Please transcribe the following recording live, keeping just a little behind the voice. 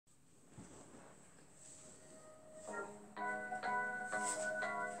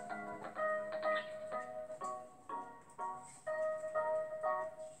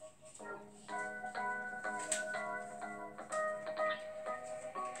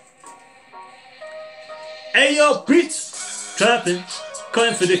Hey yo, Beatz, trapping,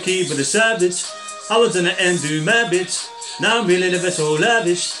 going for the key with the savage. I was in the end do my bits. Now I'm really living so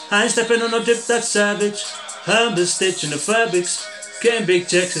lavish. I ain't stepping on a drip that's savage. Humble stitching the fabrics. Getting big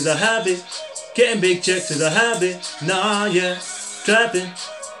checks is a habit. Getting big checks is a habit. Nah, yeah, trapping,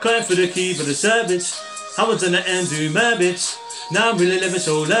 going for the key with the savage. I was in the end do my bits. Now I'm really living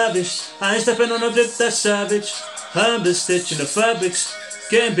so lavish. I ain't stepping on a drip that's savage. Humble stitching the fabrics.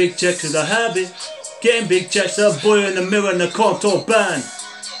 Getting big checks is a habit. Getting big checks, a boy in the mirror in the contour band.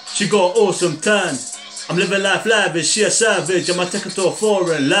 She got awesome tan. I'm living life lavish, she a savage. I'm a taking to a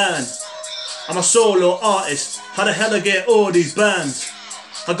foreign land. I'm a solo artist. How the hell I get all these bands?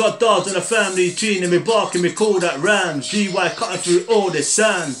 I got dogs in the family tree and me barking me call that rams. GY cutting through all this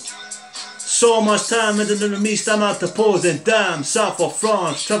sand. So much time and then me stand out to pause and damn. South of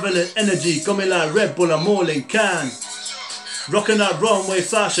France, travelling energy, got me like Red Bull, I'm all in can. Rocking that runway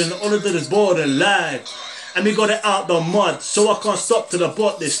fashion, all of it is boring live. And we got it out the mud, so I can't stop till I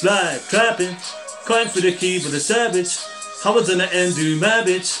bought this live. Trapping, cutting through the key with a savage. I was in the end do my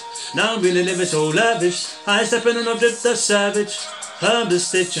bits. Now I'm really living so lavish. I ain't stepping on a drip that's savage. Humble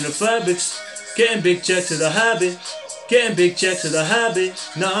stitching the fabrics. Getting big checks is a habit. Getting big checks is a habit.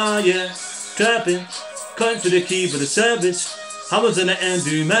 Nah, yeah, trapping, cutting through the key with a savage. I was in the end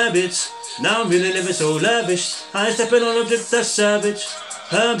do my bits. Now I'm really living so lavish. I ain't stepping on a drip that's savage.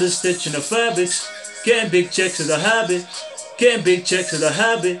 Humble stitching the fabrics. Getting big checks is a habit. Getting big checks is a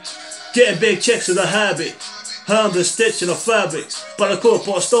habit. Getting big checks is a habit. Humble stitching the fabric. But I could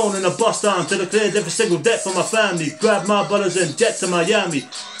put a stone in a bus down till I cleared every single debt for my family. Grab my brothers and jet to Miami.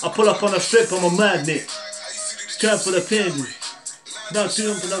 I pull up on a strip, I'm a magnet. Trap for the king. Now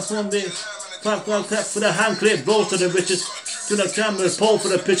tune for the phone day. Clap for the hand clip. Roll to the riches. To the camera, pole for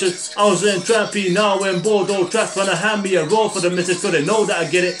the pictures. I was in trappy, now we're in Bordeaux. Trap trying to hand me a roll for the missus, so they know that I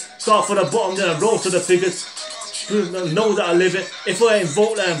get it. Start for the bottom, then I roll to the figures. Know that I live it. If I ain't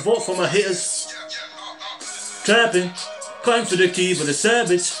vote, then vote for my hitters. Trapping, cutting through the key with a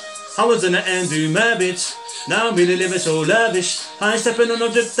savage. I was in the end do my bits. Now I'm really living so lavish. I ain't stepping on a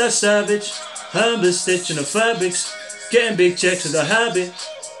drip that's savage. Humble stitching the fabrics. Getting big checks is a habit.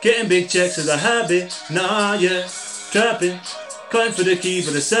 Getting big checks is a habit. Nah, yeah, trapping, cutting for the key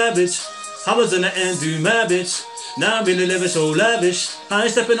for the savage. I was in the end do my bits. Now I'm really living so lavish. I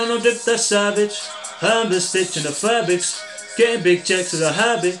ain't stepping on a drip that's savage. Humble stitching the fabrics. Getting big checks is a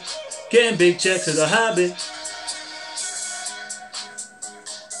habit. Getting big checks is a habit.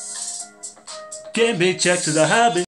 Getting big checks is a habit.